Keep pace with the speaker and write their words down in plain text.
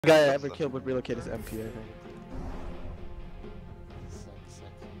The guy I ever killed would relocate his MP, I think.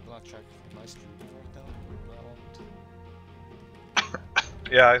 I'm gonna check my stream right now.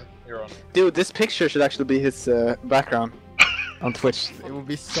 Yeah, you're on. Dude, this picture should actually be his background on Twitch. It would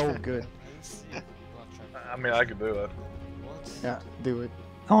be so good. I mean, I could do that. What? Yeah, do it.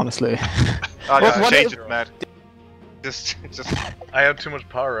 Honestly. Oh, yeah, What change if- it, Matt. Just. I have too much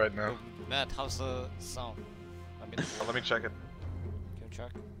power right now. Matt, how's the sound? I mean, Well, let me check it. can you check?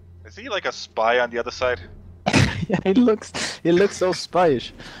 Is he like a spy on the other side? Yeah, he looks so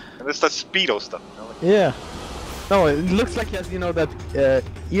spyish. And it's that speedo stuff, you know? Like... Yeah. No, it looks like he has, you know, that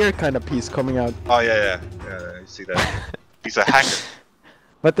ear kind of piece coming out. Oh yeah, you see that? He's a hacker.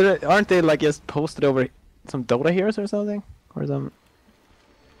 But aren't they like just posted over some Dota heroes or something? Or some...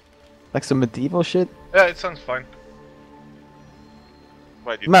 like some medieval shit? Yeah, it sounds fine.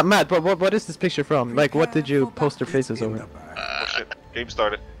 Right, Matt, what is this picture from? Like, what did you post their faces over? oh shit, game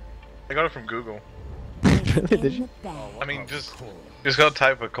started. I got it from Google. Really, did you? I mean, just gotta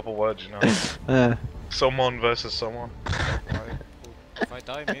type a couple words, you know. Someone versus someone. If I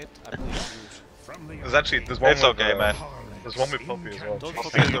die mid, I believe you. There's one It's with, okay, man. There's one with Puppey as well. Don't I'll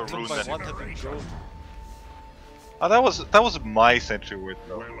forget take to the kill rune by then. one tapping gold. Oh, that was my century word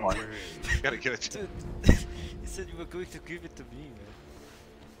though. Come on. Gotta give it. You said you were going to give it to me, man.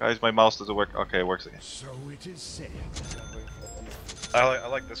 Guys, my mouse doesn't work. Okay, it works again. So it is said. I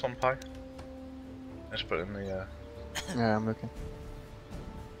like this one, Pie. I just put it in the. Yeah, I'm looking.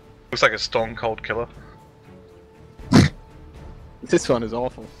 Looks like a stone cold killer. This one is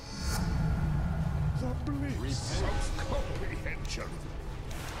awful. The bliss of comprehension.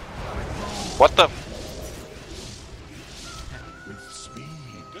 What the? With speed.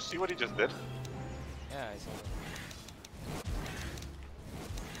 Did you see what he just did? Yeah, I saw that.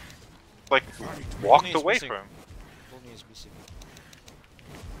 Like, walked Tony is away missing. from him. Tony is missing.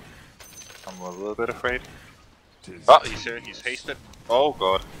 I'm a little bit afraid. Oh, he's here. He's hasted. Oh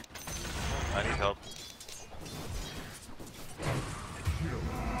god. I need help.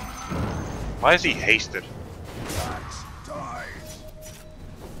 Why is he hasted? Die.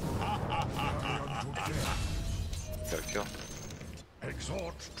 Gotta kill.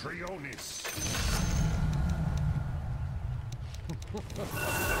 Exhort Trionis.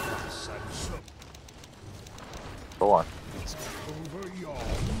 Go on. Over yon.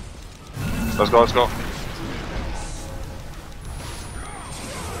 Let's go, let's go.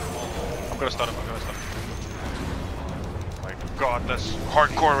 I'm gonna stun him, My god, that's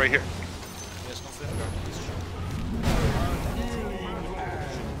hardcore right here. Yes, no flip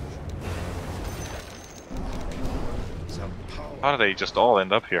How did they just all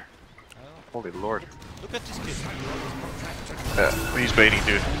end up here? guard. Holy lord. Look at this kid. He's baiting,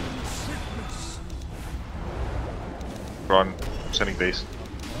 dude. Run, sending base.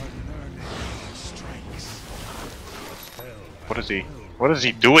 What is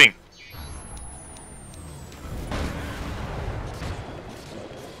he doing?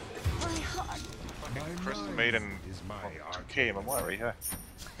 Fucking Chris Maiden Is my art. 2K MMR right here.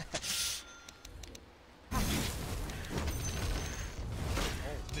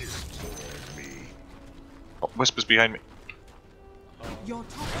 This toward me. Oh, Whispers behind me. Your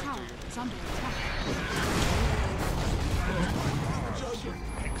top tower is under attack.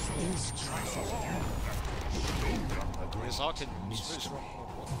 His arc is very strong.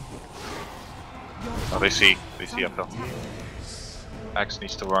 Oh, they see uphill. Axe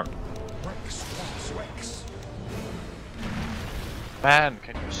needs to run. Man,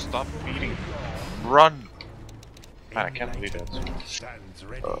 can you stop beating? Run! Man, I can't believe that. Stands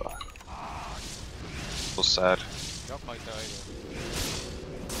ready. So sad. Drop might die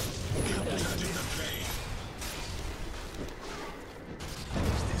though.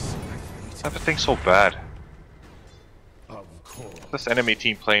 Everything's so bad. Of course. This enemy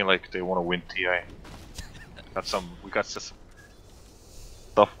team playing like they want to win TI. We got some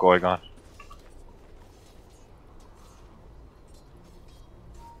stuff going on.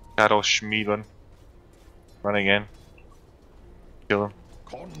 Shadow Schmieden running in. Kill him.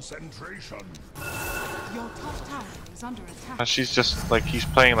 Concentration. Your top tower is under attack. And she's just like, he's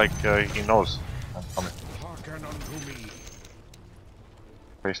playing like he knows I'm coming. Hearken unto me.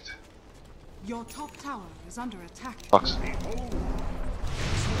 Waste. Your top tower is under attack. Fucks. Behold.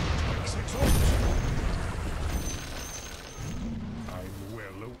 I'm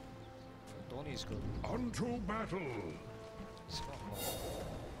well. Tony is good. Unto battle. Strong.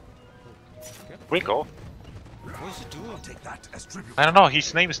 We go. What is he doing? Take that as tribute. I don't know,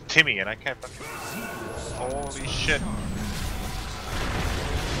 his name is Timmy and I can't fucking... Holy shit.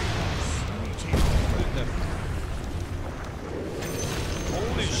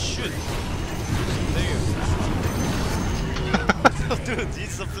 Holy shit! Dude,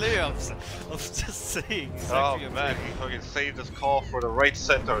 he's a player. I'm just saying. He's Oh actually a man, player. he fucking saved his call for the right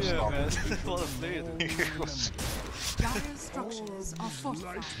center or Yeah, man. something. What a player. Dude. Dire structures are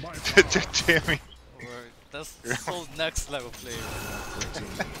fortified. Damn it. That's so next level player.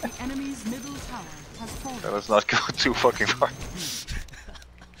 The enemy's middle tower has fallen. Let's not go too fucking far.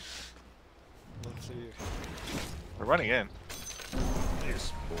 One player. We're running in.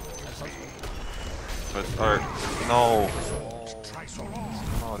 This But our no. try so long.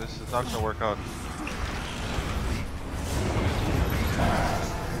 No, this is not gonna work out.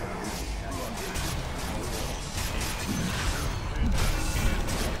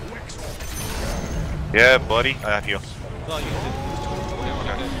 Yeah, buddy. I have heal. No, you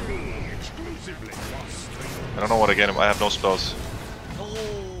I don't know what to get him. I have no spells. No.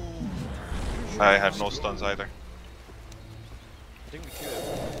 I have no stuns either. I think we kill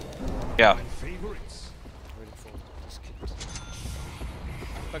him. Yeah. Favorites. Waiting for this kid.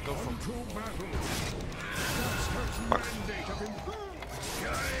 I go from True battle. Fuck.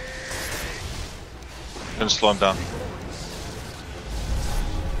 Didn't slow him down.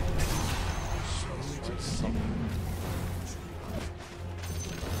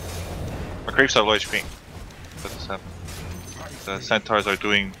 My creeps have low HP. What does happen? The centaurs are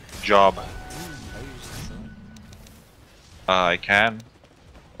doing job. I can.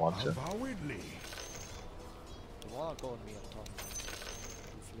 Want to. Avowedly. You wanna go on me on top.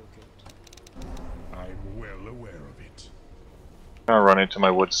 If you look at I'm well aware of it. I'm gonna run into my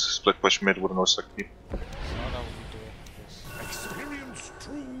woods, split push mid with no suck keep. now that would be doing this. Experience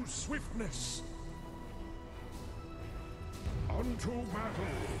true swiftness. Unto battle.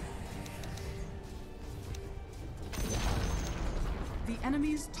 The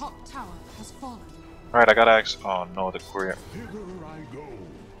enemy's top tower has fallen. Alright, I got axe. Oh no, the courier. Hither I go.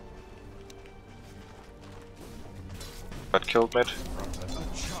 Got killed mid. A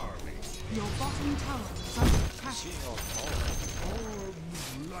charming Your bottom tower is under attack.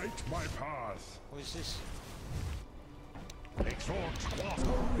 arms light my path. What is this? Exhort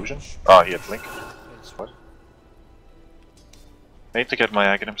quaff. Illusion? Ah, he had blink. It's What? I need to get my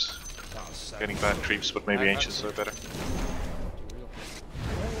agonyms. Getting bad creeps, but maybe ancients are better.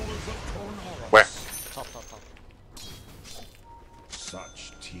 Where? top.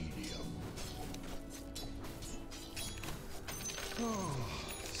 Such tedium.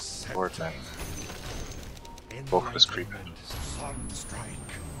 Lord, man. Both of us creep.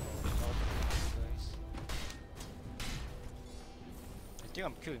 Sunstrike. Nice. I think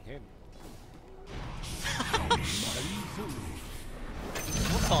I'm killing him.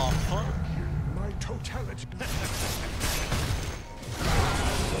 What the fuck? My totality.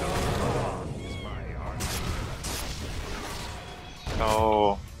 Is my art.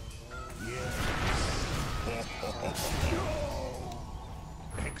 No.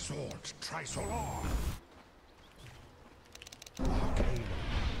 Exhort Trisolon. Arcane,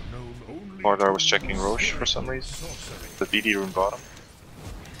 known only Mordor was to checking Roche for some reason. sorcery. The DD room bottom.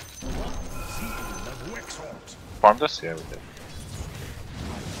 Seal of Wexhort. Farmed us? Yeah, we did.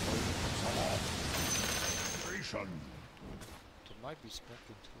 Creation. There might be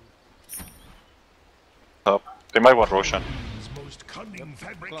smoking too. Top. They might want Roshan. His most cunning Go on, use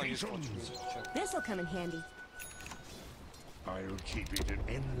fabrications. check. This'll come in handy. I'll keep it in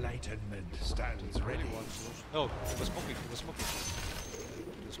enlightenment. Stands ready. No, he was smoking. He was smoking.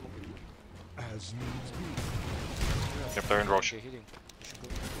 As needs be. Yep, they're in Roche. Okay, hitting. We should go.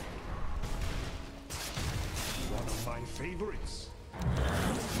 One of my favorites.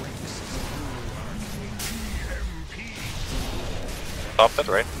 Top that,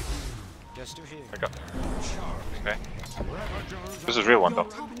 right? They're still here. I got. Charming. Okay. This is real one Your though.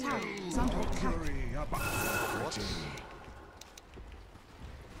 top tower is under attack. What?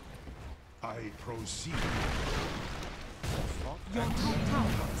 I proceed. Your top tower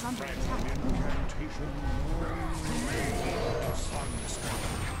is under attack. Incantation.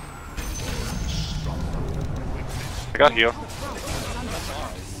 I got heal.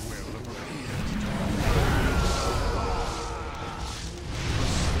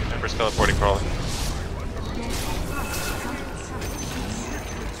 Ember's teleporting probably.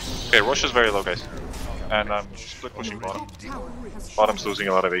 Okay, Roche is very low, guys. And I'm split pushing bottom. Top tower has Bottom's losing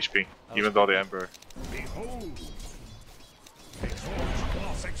a lot of HP, even though the Ember. Behold. Exhort,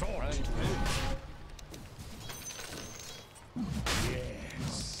 quaff, exhort.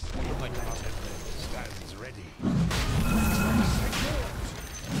 Yes. Stands ready.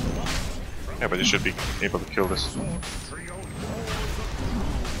 Yeah, but you should be able to kill this. Trio.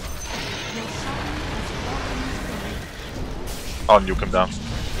 I'll nuke him down.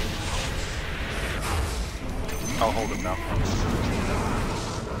 I'll hold him now.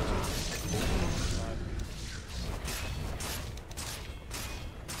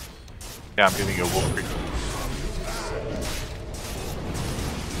 Yeah, I'm giving you a wolf creep.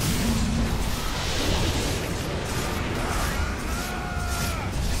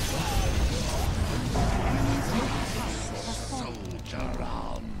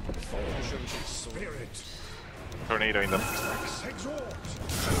 Tornadoing them.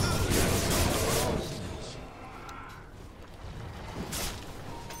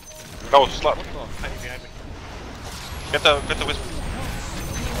 Oh, slap! Behind me. Get the wisp.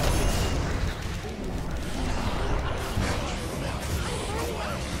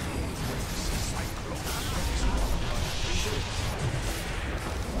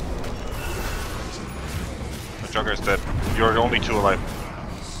 The Jugger's dead. You're only 2 alive.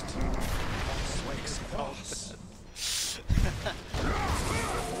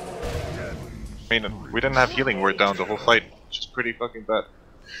 I mean, we didn't have healing word down the whole fight, which is pretty fucking bad.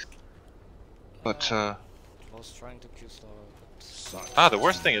 But I was trying to kill Star. ah, the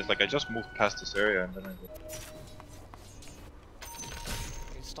worst thing is like I just moved past this area and then I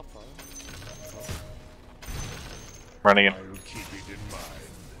Stop her. running in. I'll keep it in mind.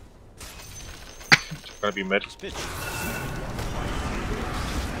 It's gonna be mid. This bitch.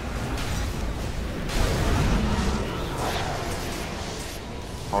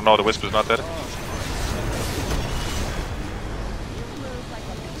 Oh no, the wisp is not dead.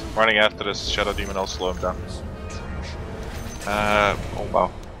 Running after this Shadow Demon, I'll slow him down. Oh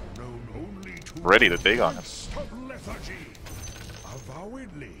wow. Ready to dig on him.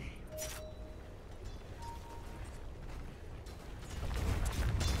 Avowedly.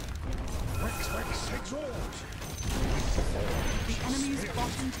 The enemy's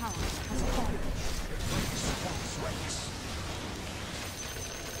bottom tower has fallen.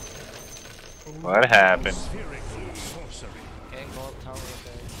 What happened? Gang gold tower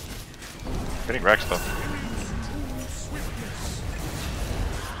there. Getting wrecked though.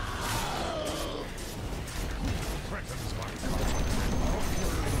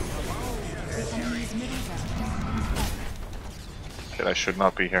 Shit, I should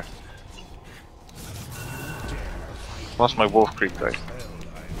not be here. Lost my wolf creep guys.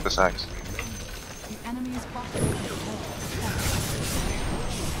 This axe. The enemy's bottom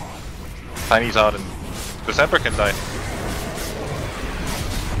Tiny's out and December can die.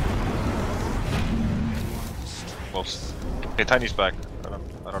 Well, okay, Tiny's back.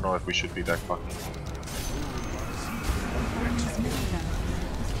 I don't know if we should be that fucking.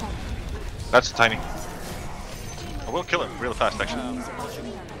 That's Tiny. I will kill him real fast actually.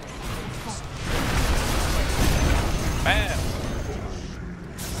 Bam!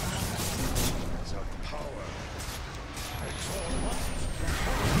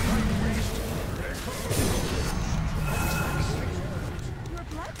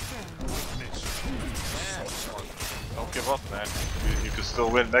 Don't give up, man. You can still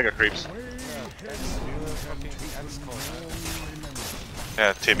win Mega Creeps.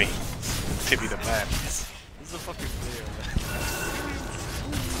 Yeah, Timmy. Timmy the man. This is a fucking player,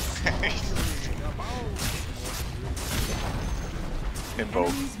 Invo.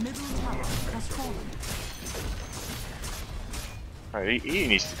 enemy's middle tower has fallen. Alright, he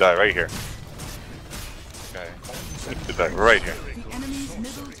needs to die right here. Okay. He needs to die right here. The enemy's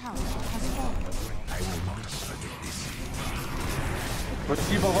middle tower has fallen.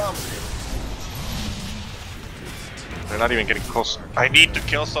 They're not even getting close. I need to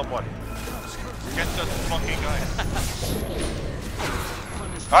kill someone. Get that fucking guy.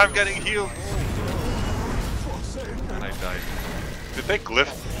 I'm getting healed. And I died. Did they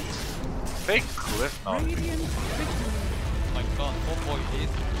glyph? They glyph? No. Radiant victory. Oh my god, homeboy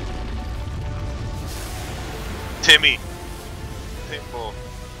hit. Timmy. Timbo.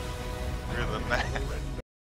 You're the man.